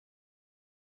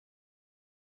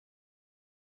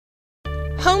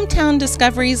Hometown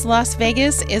Discoveries Las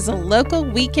Vegas is a local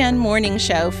weekend morning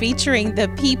show featuring the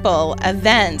people,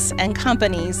 events, and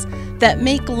companies that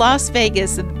make Las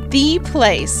Vegas the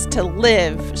place to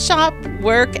live, shop,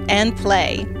 work, and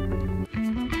play.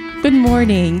 Good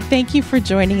morning. Thank you for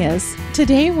joining us.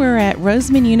 Today we're at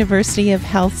Roseman University of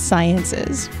Health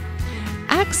Sciences.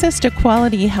 Access to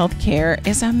quality health care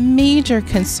is a major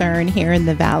concern here in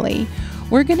the Valley.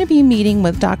 We're going to be meeting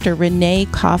with Dr. Renee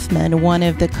Coffman, one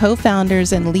of the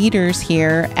co-founders and leaders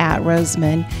here at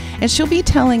Roseman, and she'll be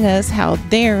telling us how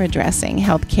they're addressing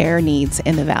healthcare needs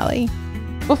in the Valley.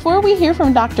 Before we hear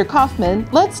from Dr. Coffman,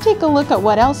 let's take a look at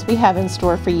what else we have in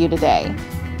store for you today.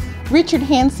 Richard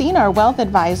Hanseen, our wealth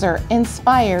advisor,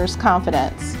 inspires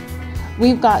confidence.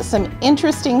 We've got some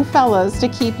interesting fellows to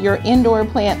keep your indoor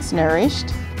plants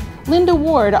nourished. Linda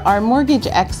Ward, our mortgage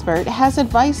expert, has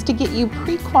advice to get you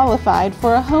pre-qualified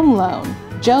for a home loan.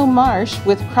 Joe Marsh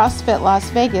with CrossFit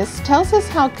Las Vegas tells us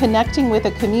how connecting with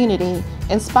a community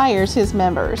inspires his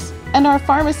members. And our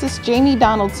pharmacist Jamie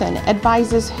Donaldson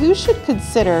advises who should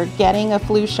consider getting a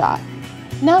flu shot.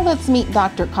 Now let's meet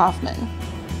Dr. Coffman.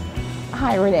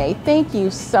 Hi Renee, thank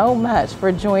you so much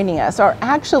for joining us, or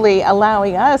actually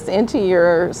allowing us into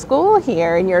your school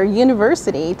here and your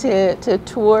university to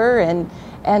tour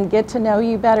and get to know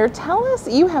you better. Tell us,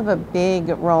 you have a big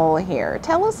role here.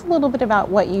 Tell us a little bit about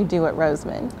what you do at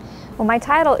Roseman. Well, my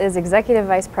title is Executive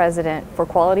Vice President for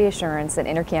Quality Assurance and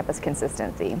Intercampus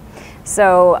Consistency.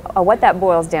 So what that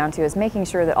boils down to is making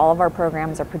sure that all of our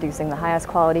programs are producing the highest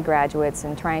quality graduates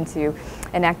and trying to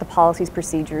enact the policies,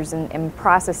 procedures, and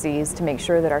processes to make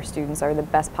sure that our students are the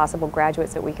best possible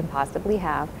graduates that we can possibly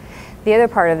have. The other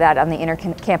part of that on the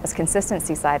intercampus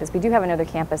consistency side is we do have another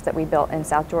campus that we built in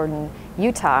South Jordan,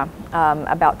 Utah,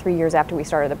 about 3 years after we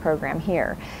started the program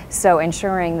here. So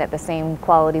ensuring that the same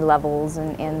quality levels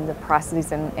and the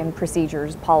processes and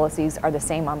procedures, policies are the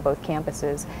same on both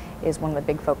campuses is one of the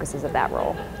big focuses of that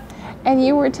role. And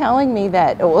you were telling me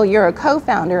that, well, you're a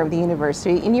co-founder of the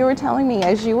university, and you were telling me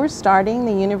as you were starting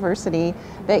the university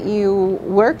that you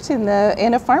worked in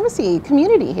a pharmacy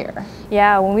community here.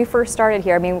 Yeah, when we first started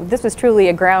here, I mean, this was truly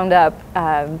a ground-up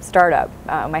startup.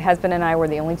 My husband and I were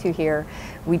the only two here.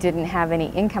 We didn't have any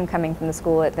income coming from the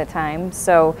school at the time,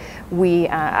 so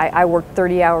I worked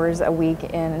 30 hours a week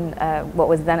in what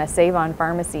was then a Save-On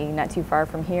pharmacy not too far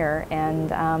from here,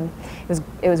 and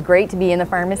it was great to be in the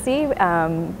pharmacy,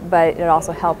 but it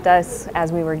also helped us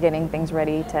as we were getting things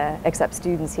ready to accept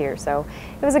students here. So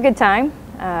it was a good time.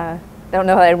 I don't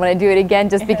know if I'd want to do it again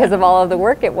just because of all of the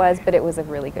work it was, but it was a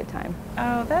really good time.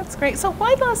 Oh, that's great. So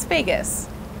why Las Vegas?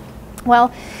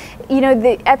 Well, you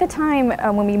know, at the time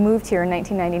when we moved here in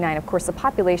 1999, of course, the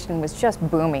population was just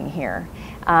booming here,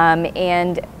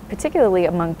 and particularly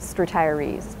amongst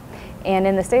retirees. And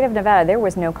in the state of Nevada, there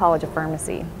was no college of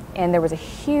pharmacy, and there was a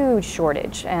huge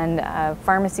shortage, and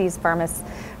pharmacy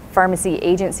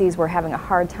agencies were having a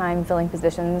hard time filling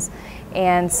positions.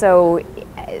 And so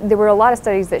there were a lot of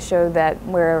studies that showed that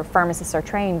where pharmacists are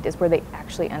trained is where they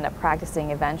actually end up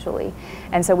practicing eventually.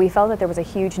 And so we felt that there was a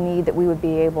huge need that we would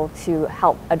be able to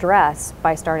help address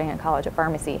by starting a college of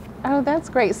pharmacy. Oh, that's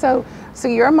great. So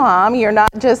you're a mom. You're not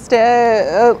just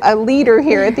a leader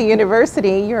here at the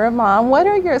university. You're a mom. What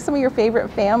are some of your favorite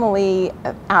family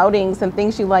outings and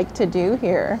things you like to do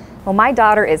here? Well, my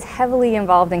daughter is heavily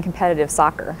involved in competitive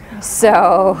soccer.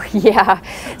 So, yeah.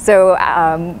 So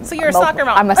you're a soccer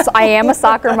mom. I am a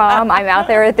soccer mom. I'm out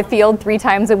there at the field 3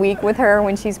 times a week with her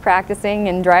when she's practicing,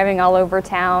 and driving all over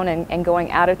town and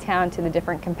going out of town to the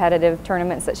different competitive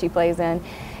tournaments that she plays in.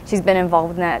 She's been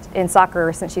involved in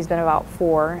soccer since she's been about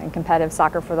 4, and competitive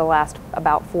soccer for the last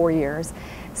about 4 years.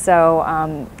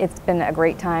 So it's been a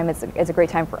great time. It's a great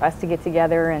time for us to get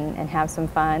together and have some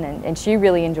fun, and she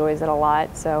really enjoys it a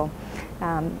lot. So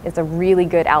it's a really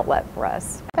good outlet for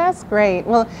us. That's great.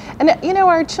 Well, and you know,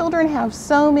 our children have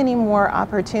so many more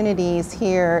opportunities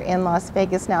here in Las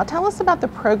Vegas now. Tell us about the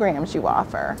programs you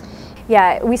offer.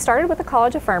 Yeah, we started with the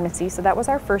College of Pharmacy, so that was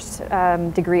our first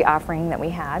degree offering that we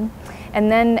had. And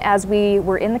then as we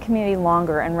were in the community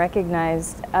longer and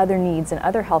recognized other needs in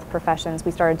other health professions,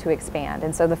 we started to expand.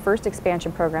 And so the first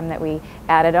expansion program that we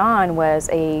added on was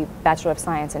a Bachelor of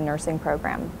Science in Nursing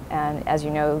program. And as you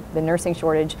know, the nursing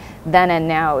shortage then and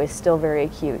now is still very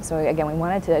acute. So again, we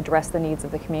wanted to address the needs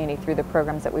of the community through the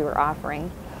programs that we were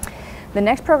offering. The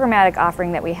next programmatic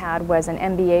offering that we had was an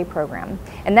MBA program,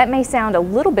 and that may sound a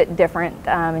little bit different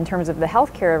in terms of the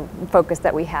healthcare focus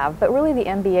that we have, but really the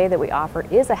MBA that we offer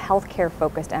is a healthcare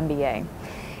focused MBA.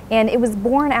 And it was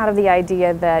born out of the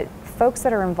idea that folks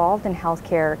that are involved in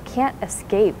healthcare can't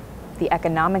escape the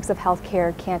economics of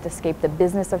healthcare, can't escape the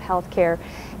business of healthcare.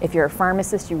 If you're a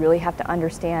pharmacist, you really have to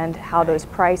understand how those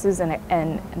prices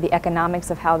and the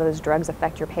economics of how those drugs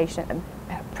affect your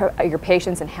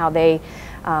patients and how they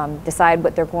decide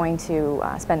what they're going to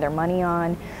spend their money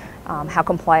on, how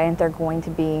compliant they're going to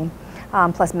be.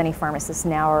 Plus many pharmacists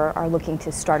now are looking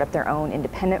to start up their own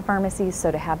independent pharmacies,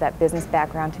 so to have that business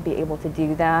background to be able to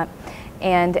do that.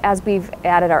 And as we've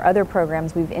added our other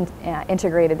programs, we've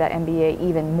integrated that MBA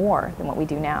even more than what we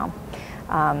do now.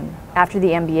 After the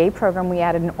MBA program, we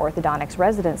added an orthodontics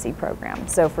residency program.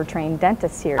 So for trained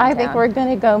dentists here in I town, think we're going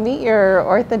to go meet your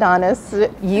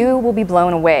orthodontist. You will be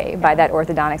blown away by that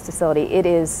orthodontics facility. It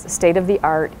is state of the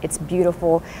art. It's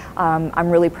beautiful. I'm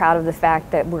really proud of the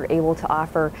fact that we're able to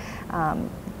offer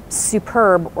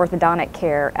superb orthodontic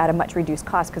care at a much reduced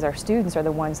cost, because our students are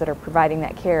the ones that are providing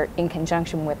that care in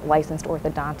conjunction with licensed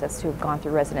orthodontists who have gone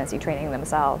through residency training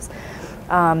themselves.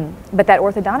 But that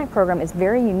orthodontic program is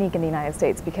very unique in the United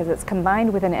States because it's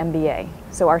combined with an MBA.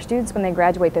 So our students, when they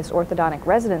graduate this orthodontic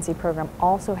residency program,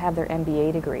 also have their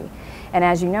MBA degree. And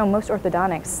as you know, most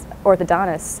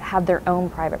orthodontists have their own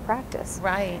private practice.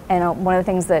 Right. And one of the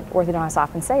things that orthodontists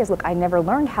often say is, look, I never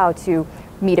learned how to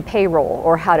meet a payroll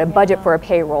or how to budget for a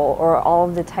payroll or all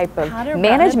of the type of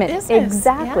management.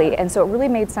 Exactly. And so it really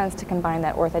made sense to combine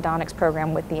that orthodontics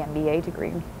program with the MBA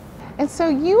degree. And so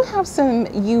you have some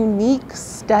unique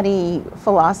study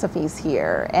philosophies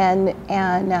here and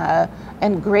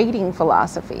grading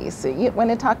philosophies. You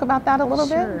want to talk about that a little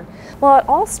bit? Well, it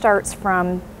all starts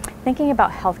from thinking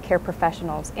about healthcare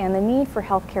professionals and the need for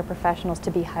healthcare professionals to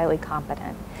be highly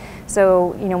competent.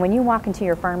 So, you know, when you walk into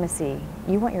your pharmacy,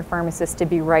 you want your pharmacist to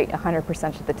be right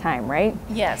 100% of the time, right?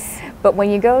 Yes. But when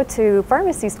you go to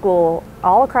pharmacy school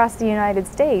all across the United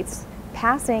States,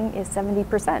 passing is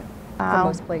 70%. For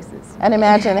most places. And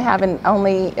imagine having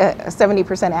only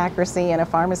 70% accuracy in a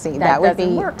pharmacy. That would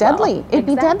be deadly. Well. It'd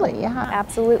be deadly, yeah.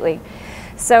 Absolutely.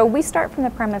 So we start from the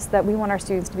premise that we want our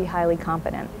students to be highly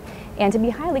competent. And to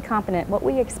be highly competent, what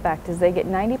we expect is they get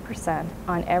 90%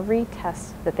 on every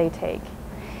test that they take.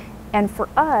 And for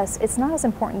us, it's not as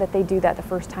important that they do that the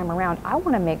first time around. I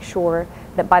want to make sure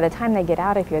that by the time they get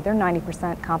out of here, they're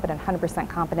 90% competent, 100%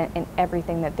 competent in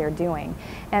everything that they're doing.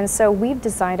 And so we've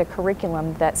designed a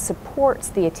curriculum that supports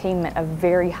the attainment of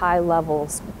very high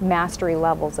levels, mastery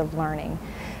levels of learning.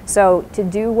 So to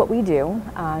do what we do,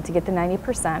 to get the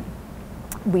 90%,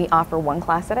 we offer one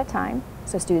class at a time,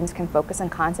 so students can focus and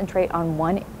concentrate on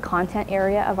one content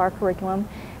area of our curriculum,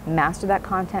 master that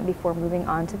content before moving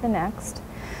on to the next.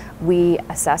 We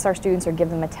assess our students or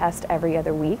give them a test every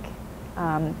other week.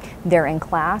 They're in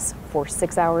class for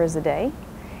 6 hours a day,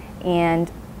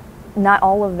 and not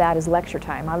all of that is lecture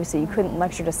time. Obviously, you couldn't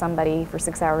lecture to somebody for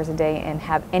 6 hours a day and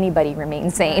have anybody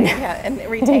remain sane. Yeah, and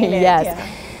retain it. Yes.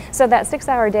 Yeah. So that 6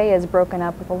 hour day is broken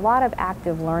up with a lot of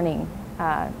active learning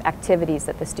activities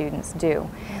that the students do.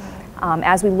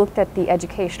 As we looked at the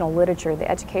educational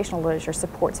literature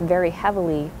supports very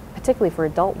heavily, particularly for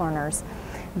adult learners,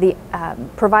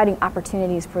 providing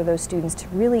opportunities for those students to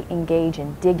really engage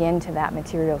and dig into that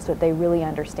material so that they really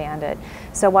understand it.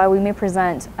 So while we may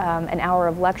present an hour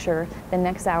of lecture, the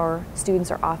next hour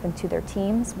students are off into their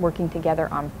teams working together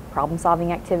on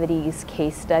problem-solving activities,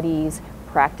 case studies,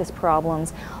 practice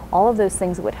problems, all of those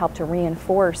things that would help to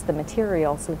reinforce the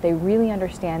material so that they really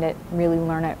understand it, really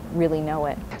learn it, really know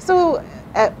it. So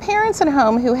parents at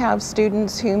home who have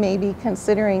students who may be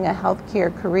considering a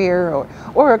healthcare career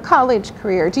or a college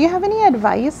career, do you have any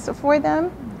advice for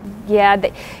them? Yeah,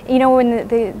 you know, when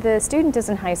the student is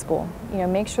in high school, you know,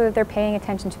 make sure that they're paying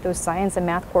attention to those science and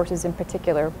math courses in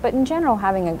particular, but in general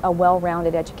having a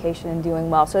well-rounded education and doing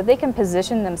well so that they can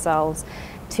position themselves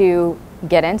to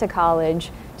get into college,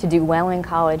 to do well in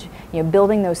college. You know,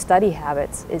 building those study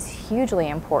habits is hugely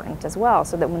important as well,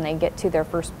 so that when they get to their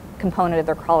first component of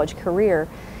their college career,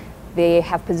 they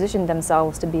have positioned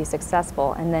themselves to be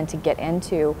successful and then to get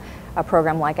into a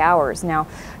program like ours. Now,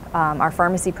 our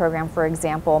pharmacy program, for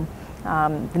example,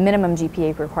 the minimum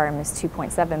GPA requirement is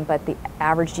 2.7, but the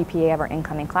average GPA of our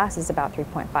incoming class is about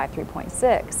 3.5,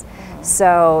 3.6.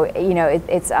 So, you know,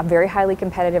 it's a very highly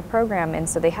competitive program, and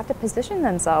so they have to position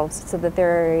themselves so that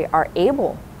they are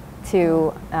able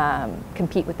to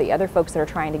compete with the other folks that are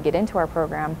trying to get into our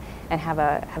program and have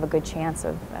a good chance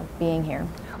of being here.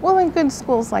 Well, and good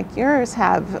schools like yours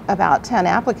have about 10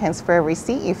 applicants for every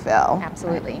seat you fill.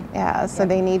 Absolutely. Yeah, so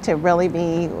they need to really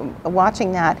be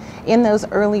watching that in those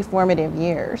early formative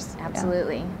years.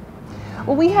 Absolutely. Yeah.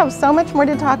 Well, we have so much more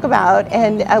to talk about,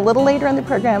 and a little later in the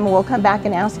program we'll come back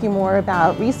and ask you more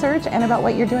about research and about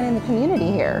what you're doing in the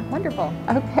community here. Wonderful.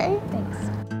 Okay. Thanks.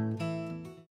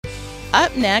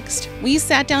 Up next, we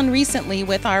sat down recently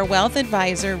with our wealth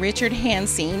advisor, Richard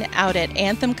Hanseen, out at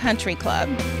Anthem Country Club.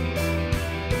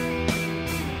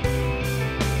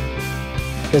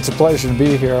 It's a pleasure to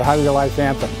be here. How do you like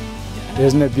Anthem?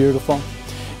 Isn't it beautiful?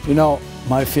 You know,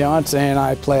 my fiance and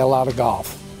I play a lot of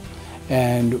golf,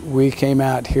 and we came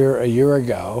out here a year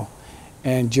ago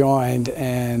and joined,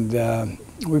 and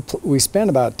we spend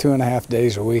about 2.5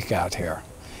 days a week out here,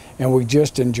 and we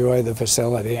just enjoy the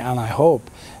facility, and I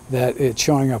hope that it's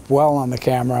showing up well on the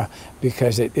camera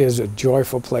because it is a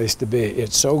joyful place to be.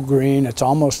 It's so green, it's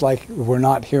almost like we're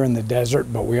not here in the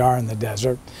desert, but we are in the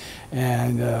desert.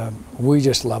 And we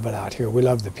just love it out here. We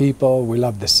love the people, we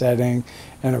love the setting,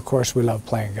 and of course we love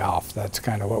playing golf. That's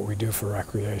kind of what we do for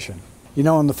recreation. You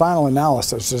know, in the final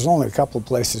analysis, there's only a couple of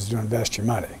places to invest your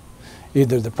money,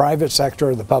 either the private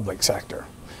sector or the public sector.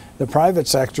 The private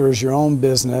sector is your own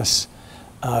business,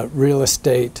 real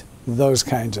estate, those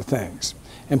kinds of things.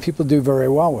 And people do very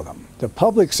well with them. The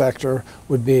public sector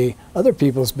would be other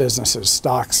people's businesses,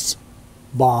 stocks,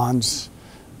 bonds,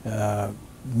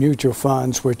 mutual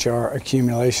funds, which are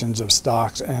accumulations of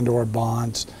stocks and or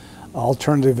bonds,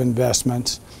 alternative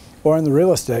investments, or in the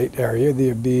real estate area,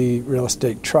 there'd be real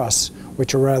estate trusts,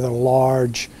 which are rather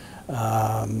large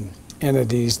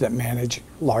entities that manage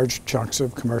large chunks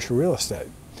of commercial real estate.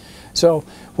 So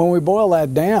when we boil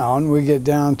that down, we get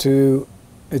down to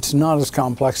it's not as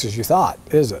complex as you thought,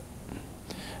 is it?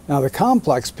 Now the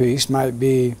complex piece might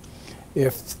be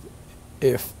if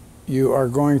you are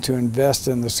going to invest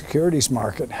in the securities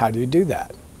market, how do you do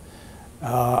that?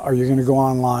 Are you going to go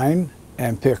online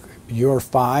and pick your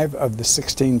 5 of the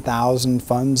 16,000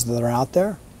 funds that are out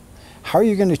there? How are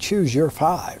you going to choose your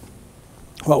 5?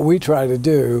 What we try to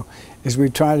do is we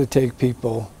try to take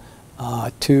people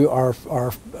to our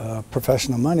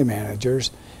professional money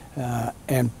managers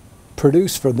and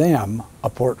produce for them a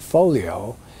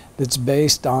portfolio that's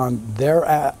based on their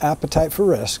appetite for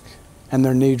risk and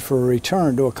their need for a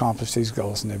return to accomplish these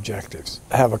goals and objectives.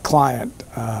 I have a client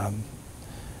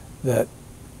that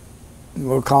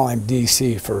we'll call him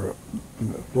DC for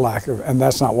lack of, and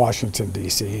that's not Washington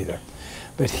DC either,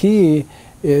 but he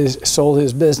sold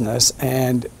his business,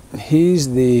 and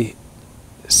he's the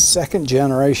 2nd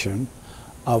generation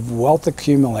of wealth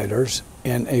accumulators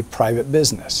in a private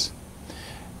business.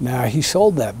 Now he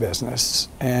sold that business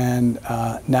and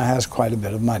now has quite a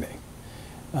bit of money.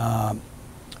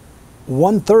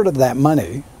 1/3 of that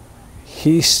money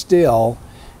he still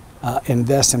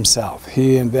invests himself.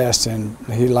 He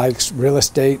likes real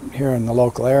estate here in the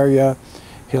local area.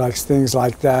 He likes things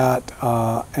like that,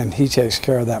 and he takes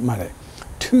care of that money.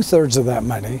 2/3 of that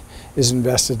money is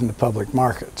invested in the public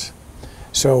markets.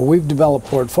 So we've developed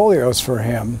portfolios for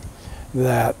him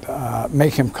that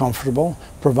make him comfortable,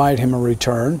 provide him a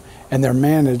return, and they're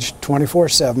managed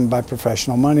 24/7 by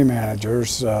professional money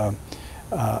managers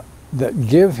that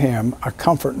give him a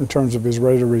comfort in terms of his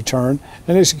rate of return,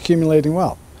 and he's accumulating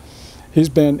wealth. He's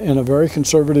been in a very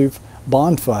conservative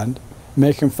bond fund,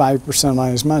 making 5%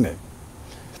 on his money.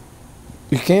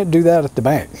 You can't do that at the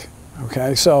bank,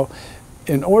 okay? So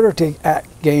in order to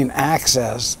gain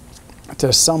access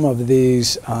to some of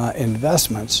these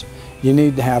investments, you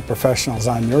need to have professionals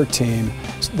on your team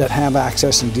that have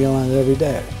access and deal in it every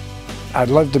day. I'd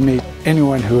love to meet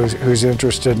anyone who's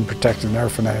interested in protecting their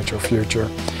financial future,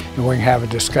 and we can have a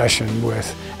discussion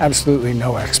with absolutely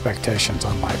no expectations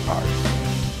on my part.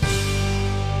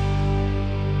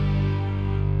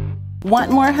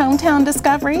 Want more hometown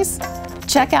discoveries?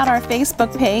 Check out our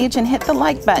Facebook page and hit the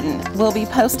like button. We'll be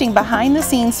posting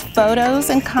behind-the-scenes photos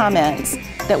and comments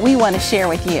that we want to share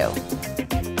with you.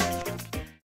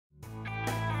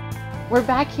 We're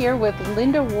back here with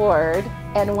Linda Ward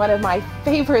and one of my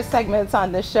favorite segments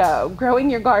on the show, Growing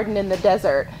Your Garden in the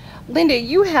Desert. Linda,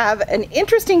 you have an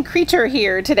interesting creature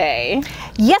here today.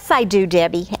 Yes, I do,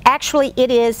 Debbie. Actually, it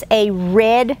is a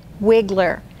red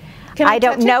wiggler. I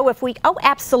don't know if we, oh,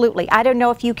 absolutely. I don't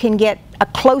know if you can get a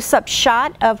close-up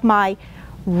shot of my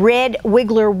red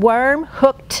wiggler worm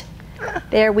hooked.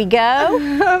 There we go.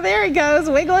 Oh, there he goes,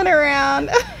 wiggling around.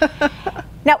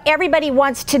 Now, everybody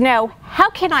wants to know,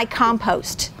 how can I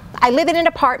compost? I live in an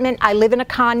apartment, I live in a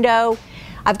condo,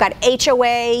 I've got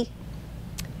HOA,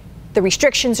 the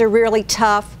restrictions are really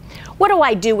tough. What do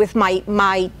I do with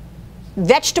my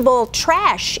vegetable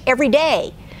trash every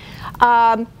day?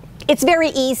 It's very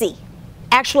easy.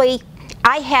 Actually,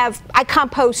 I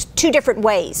compost 2 different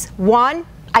ways. One,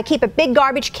 I keep a big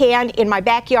garbage can in my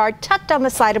backyard tucked on the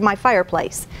side of my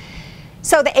fireplace,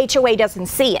 so the HOA doesn't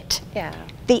see it. Yeah.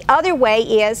 The other way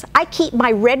is I keep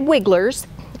my red wigglers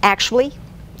actually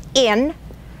in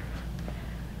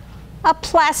a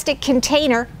plastic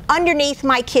container underneath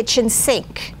my kitchen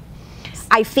sink.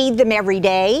 I feed them every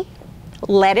day.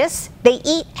 Lettuce, they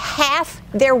eat half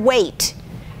their weight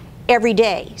every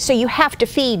day. So you have to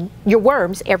feed your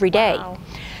worms every day. Wow.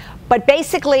 But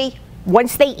basically,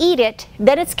 once they eat it,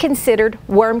 then it's considered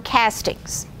worm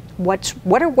castings. What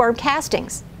are worm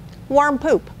castings? Worm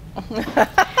poop.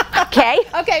 Okay?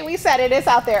 Okay, we said it. It's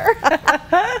out there.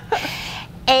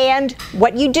 And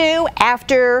what you do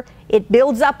after it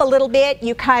builds up a little bit,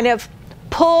 you kind of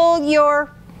pull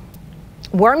your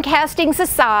worm castings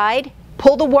aside,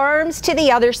 pull the worms to the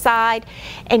other side,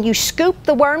 and you scoop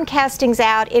the worm castings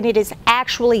out, and it is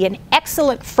actually an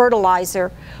excellent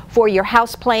fertilizer for your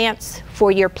house plants,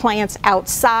 for your plants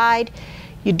outside.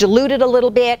 You dilute it a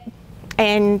little bit,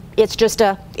 and it's just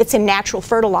it's a natural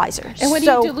fertilizer. And what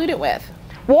do you dilute it with?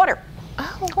 Water.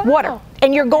 Oh, wow. Water.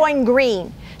 And you're going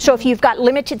green. So if you've got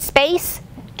limited space,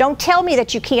 don't tell me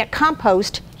that you can't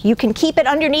compost. You can keep it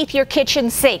underneath your kitchen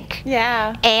sink.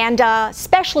 Yeah. And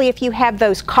especially if you have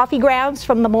those coffee grounds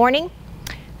from the morning,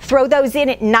 throw those in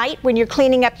at night when you're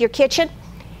cleaning up your kitchen.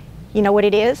 You know what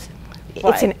it is?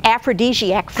 What? It's an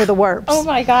aphrodisiac for the worms. Oh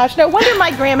my gosh, no wonder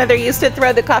my grandmother used to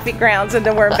throw the coffee grounds in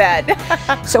the worm bed.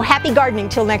 So happy gardening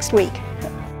till next week.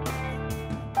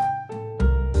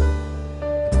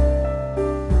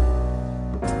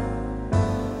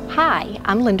 Hi,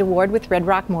 I'm Linda Ward with Red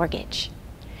Rock Mortgage.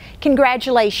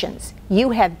 Congratulations,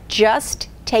 you have just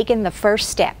taken the first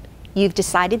step. You've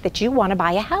decided that you want to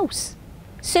buy a house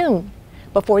soon,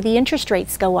 before the interest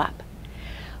rates go up.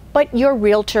 But your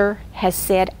realtor has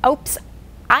said, oops,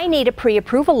 I need a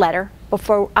pre-approval letter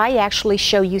before I actually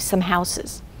show you some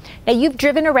houses. Now you've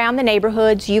driven around the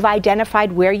neighborhoods, you've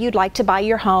identified where you'd like to buy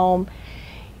your home,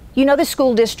 you know the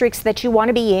school districts that you want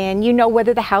to be in, you know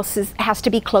whether the house has to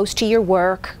be close to your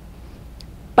work,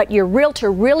 but your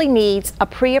realtor really needs a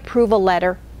pre-approval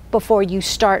letter before you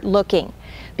start looking,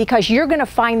 because you're going to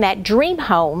find that dream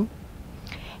home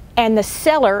and the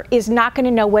seller is not going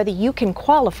to know whether you can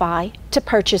qualify to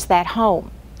purchase that home.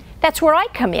 That's where I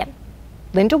come in.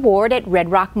 Linda Ward at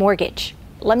Red Rock Mortgage.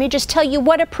 Let me just tell you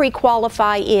what a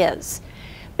pre-qualify is.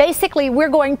 Basically, we're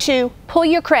going to pull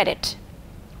your credit.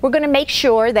 We're going to make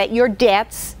sure that your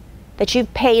debts, that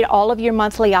you've paid all of your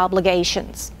monthly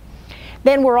obligations.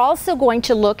 Then we're also going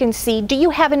to look and see, do you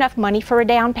have enough money for a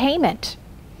down payment?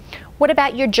 What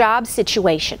about your job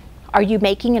situation? Are you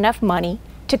making enough money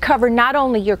to cover not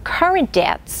only your current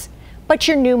debts, but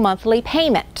your new monthly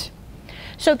payment?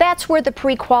 So that's where the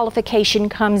pre-qualification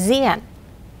comes in.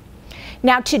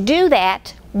 Now to do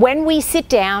that, when we sit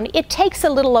down, it takes a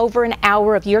little over an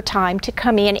hour of your time to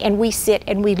come in and we sit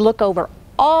and we look over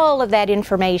all of that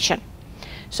information.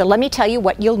 So let me tell you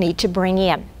what you'll need to bring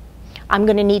in. I'm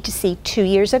going to need to see 2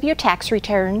 years of your tax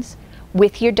returns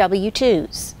with your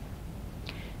W-2s,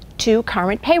 2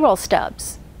 current payroll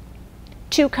stubs,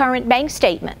 2 current bank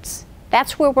statements.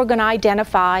 That's where we're going to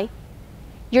identify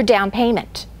your down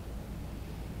payment.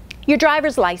 Your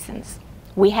driver's license.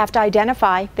 We have to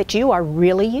identify that you are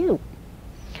really you.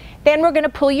 Then we're going to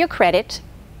pull your credit.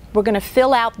 We're going to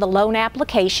fill out the loan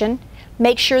application,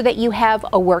 make sure that you have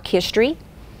a work history,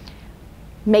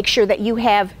 make sure that you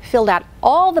have filled out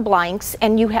all the blanks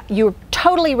and you're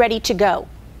totally ready to go.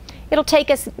 It'll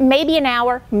take us maybe an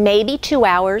hour, maybe 2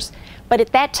 hours, but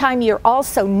at that time you're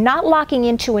also not locking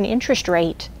into an interest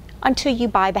rate until you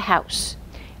buy the house.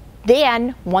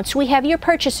 Then, once we have your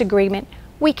purchase agreement,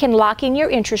 we can lock in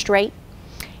your interest rate,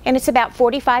 and it's about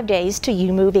 45 days till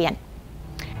you move in.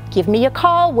 Give me a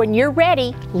call when you're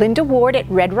ready. Linda Ward at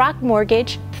Red Rock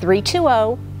Mortgage,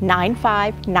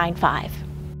 320-9595.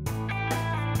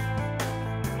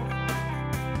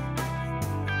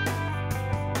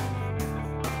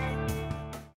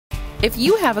 If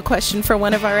you have a question for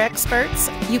one of our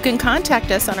experts, you can contact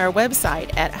us on our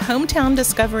website at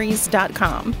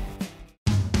hometowndiscoveries.com.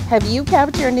 Have you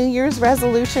kept your New Year's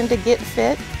resolution to get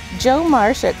fit? Joe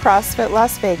Marsh at CrossFit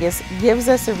Las Vegas gives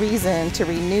us a reason to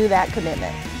renew that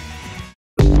commitment.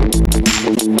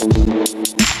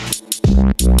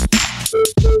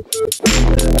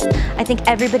 I think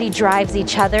everybody drives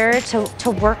each other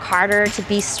to work harder, to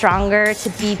be stronger, to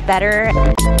be better.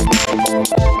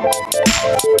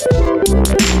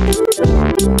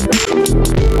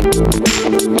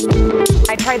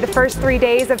 I tried the first 3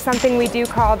 days of something we do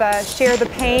called Share the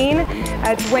Pain.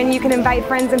 It's when you can invite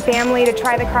friends and family to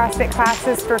try the CrossFit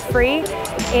classes for free,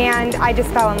 and I just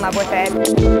fell in love with it.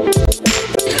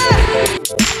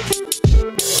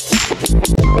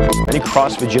 Any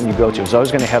CrossFit gym you go to is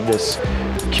always going to have this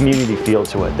community feel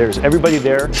to it. There's everybody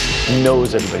there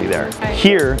knows everybody there.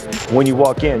 Here, when you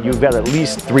walk in, you've got at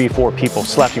least 3 or 4 people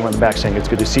slapping you on the back saying, "It's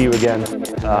good to see you again.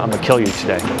 I'm going to kill you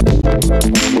today."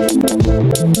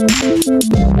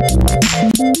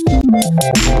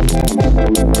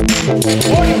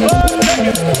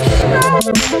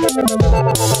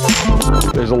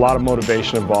 There's a lot of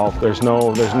motivation involved. There's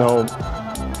no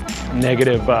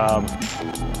negative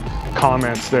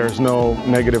comments. There's no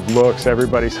negative looks.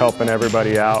 Everybody's helping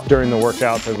everybody out. During the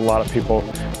workout, there's a lot of people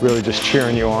really just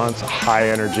cheering you on. It's high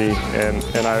energy, and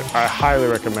I highly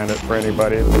recommend it for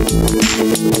anybody.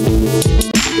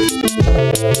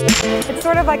 It's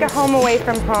sort of like a home away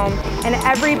from home, and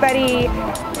everybody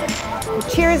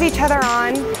cheers each other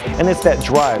on. And it's that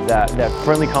drive, that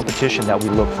friendly competition that we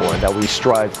look for, that we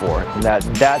strive for, and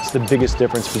that's the biggest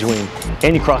difference between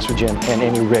any CrossFit gym and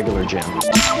any regular gym.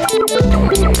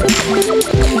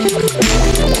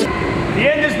 The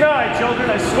end is nigh, children,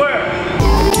 I swear.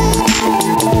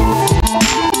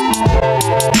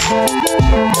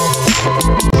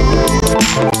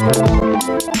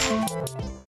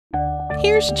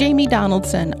 Here's Jamie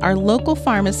Donaldson, our local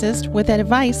pharmacist, with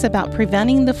advice about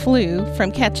preventing the flu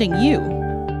from catching you.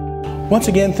 Once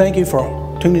again, thank you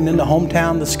for tuning into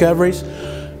Hometown Discoveries.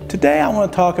 Today I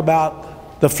want to talk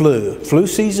about the flu. Flu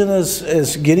season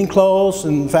is getting close.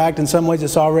 In fact, in some ways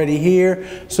it's already here.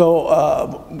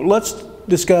 So let's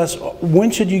discuss, when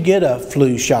should you get a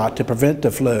flu shot to prevent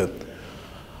the flu?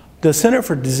 The Center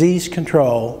for Disease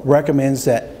Control recommends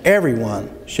that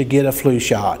everyone should get a flu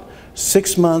shot.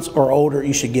 6 months or older,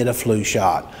 you should get a flu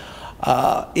shot.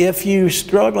 If you're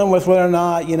struggling with whether or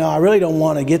not, I really don't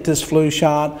want to get this flu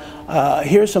shot,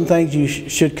 here's some things you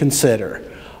should consider.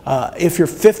 If you're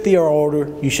 50 or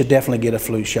older, you should definitely get a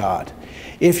flu shot.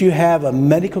 If you have a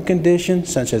medical condition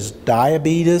such as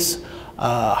diabetes,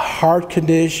 heart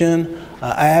condition,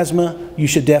 asthma, you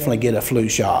should definitely get a flu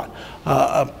shot.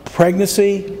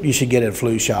 Pregnancy, you should get a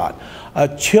flu shot.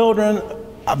 Children,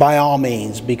 by all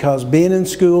means, because being in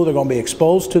school, they're going to be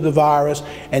exposed to the virus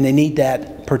and they need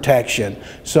that protection.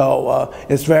 So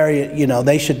it's very,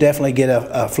 they should definitely get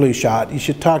a flu shot. You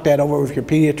should talk that over with your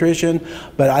pediatrician,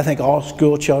 but I think all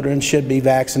school children should be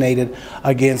vaccinated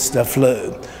against the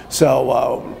flu.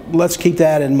 So let's keep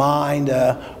that in mind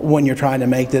when you're trying to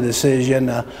make the decision.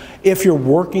 If you're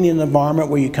working in an environment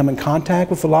where you come in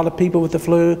contact with a lot of people with the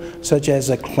flu, such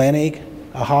as a clinic,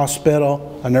 a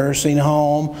hospital, a nursing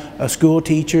home, school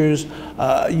teachers,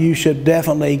 you should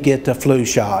definitely get the flu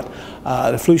shot.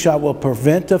 The flu shot will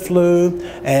prevent the flu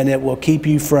and it will keep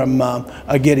you from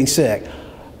getting sick.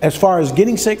 As far as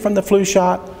getting sick from the flu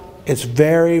shot, it's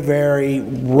very, very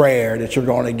rare that you're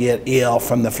going to get ill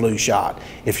from the flu shot.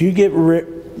 If you get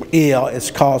ill, it's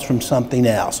caused from something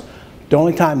else. The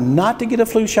only time not to get a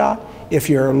flu shot, if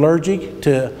you're allergic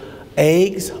to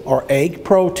eggs or egg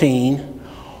protein,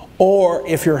 or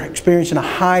if you're experiencing a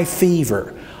high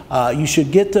fever. You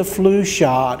should get the flu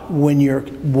shot when you're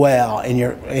well and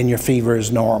your fever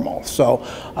is normal. So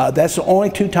that's the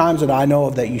only 2 times that I know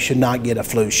of that you should not get a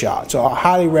flu shot. So I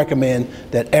highly recommend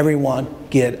that everyone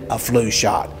get a flu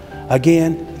shot.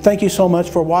 Again, thank you so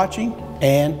much for watching,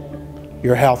 and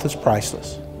your health is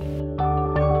priceless.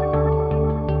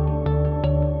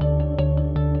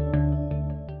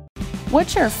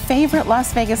 What's your favorite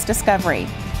Las Vegas discovery?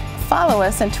 Follow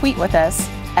us and tweet with us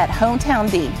at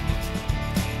HometownD.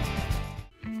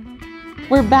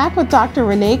 We're back with Dr.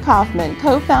 Renee Coffman,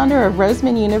 co-founder of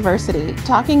Roseman University,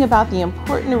 talking about the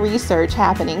important research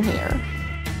happening here.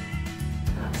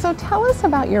 So tell us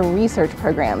about your research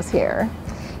programs here.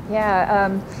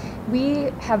 Yeah,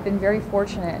 we have been very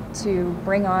fortunate to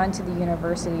bring on to the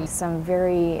university some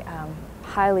very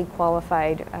highly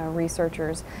qualified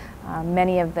researchers.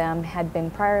 Many of them had been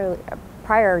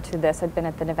prior to this had been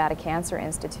at the Nevada Cancer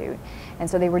Institute, and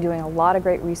so they were doing a lot of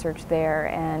great research there,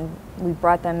 and we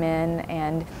brought them in,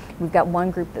 and we've got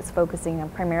one group that's focusing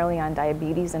primarily on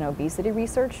diabetes and obesity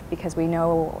research, because we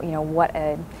know what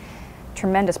a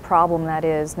tremendous problem that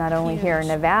is, not only here in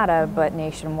Nevada but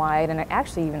nationwide, and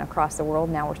actually even across the world.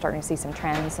 Now we're starting to see some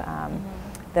trends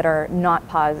that are not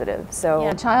positive. So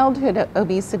yeah, childhood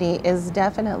obesity is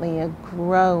definitely a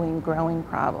growing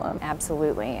problem.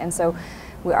 Absolutely. And so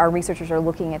our researchers are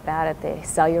looking at that at the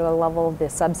cellular level, the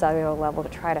subcellular level, to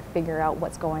try to figure out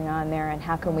what's going on there and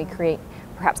how can we create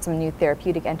perhaps some new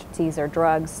therapeutic entities or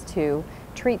drugs to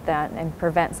treat that and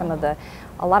prevent some of a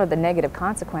lot of the negative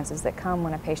consequences that come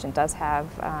when a patient does have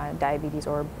diabetes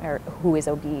or who is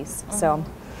obese. So.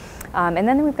 And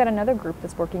then we've got another group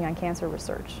that's working on cancer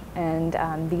research,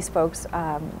 and these folks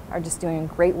are just doing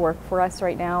great work for us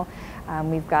right now.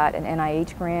 We've got an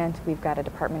NIH grant, we've got a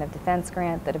Department of Defense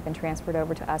grant that have been transferred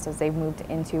over to us as they've moved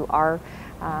into our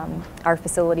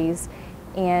facilities,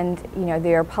 and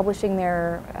they are publishing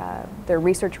their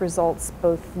research results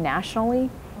both nationally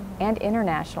and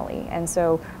internationally. And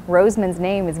so Roseman's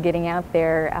name is getting out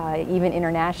there even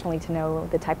internationally to know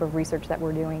the type of research that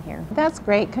we're doing here. That's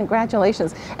great,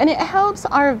 congratulations. And it helps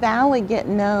our valley get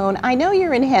known. I know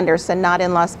you're in Henderson, not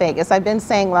in Las Vegas. I've been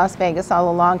saying Las Vegas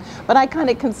all along, but I kind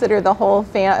of consider the whole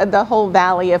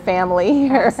valley a family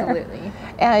here. Absolutely.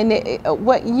 And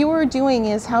what you're doing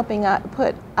is helping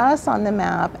put us on the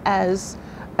map as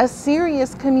a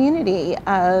serious community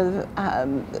of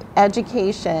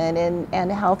education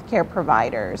and healthcare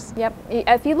providers. Yep.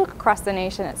 If you look across the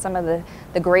nation at some of the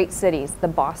great cities, the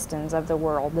Bostons of the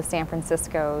world, the San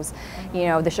Franciscos, you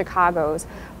know, the Chicagos,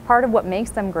 part of what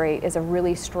makes them great is a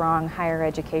really strong higher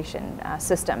education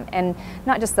system, and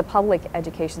not just the public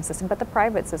education system, but the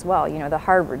privates as well. You know, the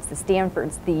Harvards, the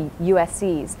Stanfords, the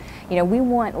USCs. You know, we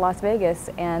want Las Vegas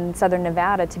and Southern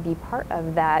Nevada to be part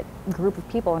of that group of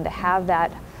people and to have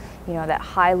that, you know, that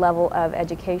high level of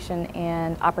education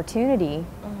and opportunity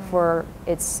for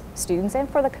its students and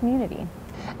for the community.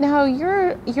 Now,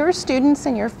 your students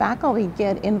and your faculty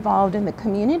get involved in the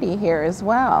community here as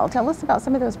well. Tell us about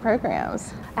some of those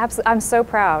programs. Absolutely. I'm so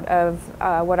proud of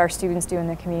what our students do in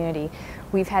the community.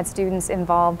 We've had students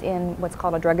involved in what's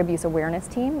called a drug abuse awareness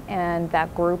team, and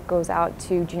that group goes out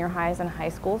to junior highs and high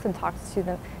schools and talks to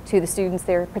the students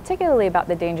there, particularly about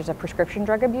the dangers of prescription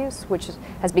drug abuse, which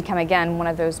has become, again, one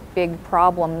of those big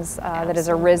problems that has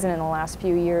arisen in the last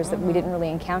few years that we didn't really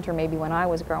encounter maybe when I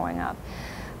was growing up.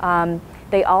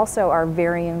 They also are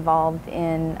very involved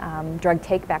in drug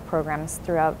take-back programs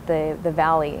throughout the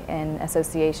valley in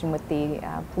association with the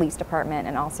police department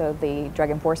and also the Drug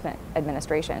Enforcement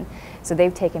Administration. So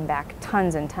they've taken back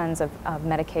tons and tons of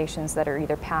medications that are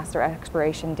either past their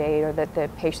expiration date or that the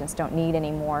patients don't need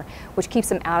anymore, which keeps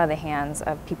them out of the hands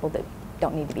of people that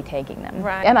don't need to be taking them.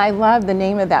 Right. And I love the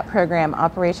name of that program,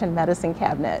 Operation Medicine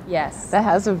Cabinet. Yes. That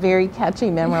has a very catchy,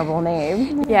 memorable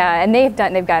name. Yeah, and they've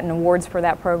gotten awards for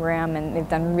that program, and they've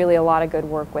done really a lot of good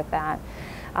work with that.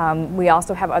 We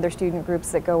also have other student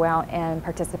groups that go out and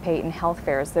participate in health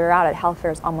fairs. They're out at health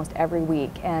fairs almost every week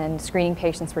and screening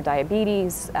patients for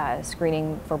diabetes,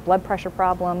 screening for blood pressure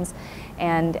problems,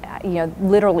 and you know,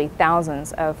 literally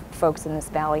thousands of folks in this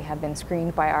valley have been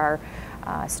screened by our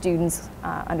students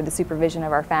under the supervision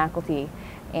of our faculty,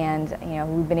 and you know,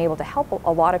 we've been able to help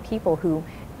a lot of people who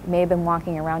may have been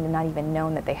walking around and not even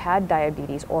known that they had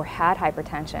diabetes or had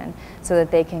hypertension, so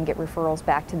that they can get referrals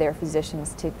back to their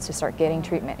physicians to start getting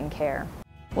treatment and care.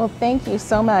 Well, thank you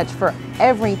so much for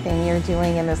everything you're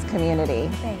doing in this community.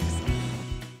 Thanks.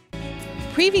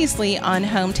 Previously on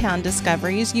Hometown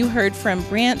Discoveries, you heard from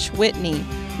Branch Whitney,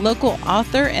 local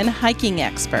author and hiking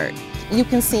expert. You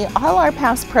can see all our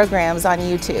past programs on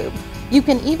YouTube. You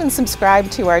can even subscribe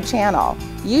to our channel,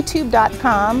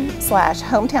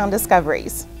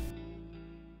 youtube.com/hometowndiscoveries.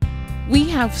 We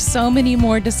have so many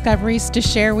more discoveries to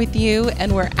share with you,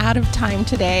 and we're out of time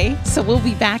today, so we'll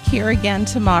be back here again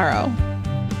tomorrow.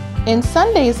 In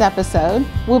Sunday's episode,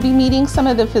 we'll be meeting some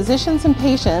of the physicians and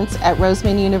patients at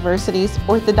Roseman University's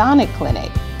orthodontic clinic.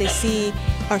 They see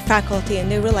our faculty and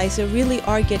they realize they really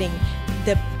are getting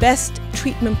the best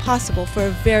treatment possible for a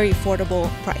very affordable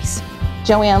price.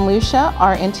 Joanne Lucia,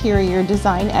 our interior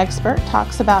design expert,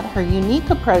 talks about her unique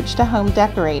approach to home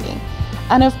decorating.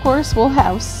 And of course, we'll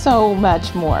have so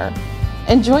much more.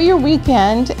 Enjoy your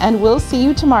weekend, and we'll see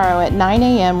you tomorrow at 9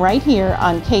 a.m. right here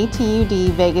on KTUD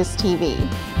VEGAS TV.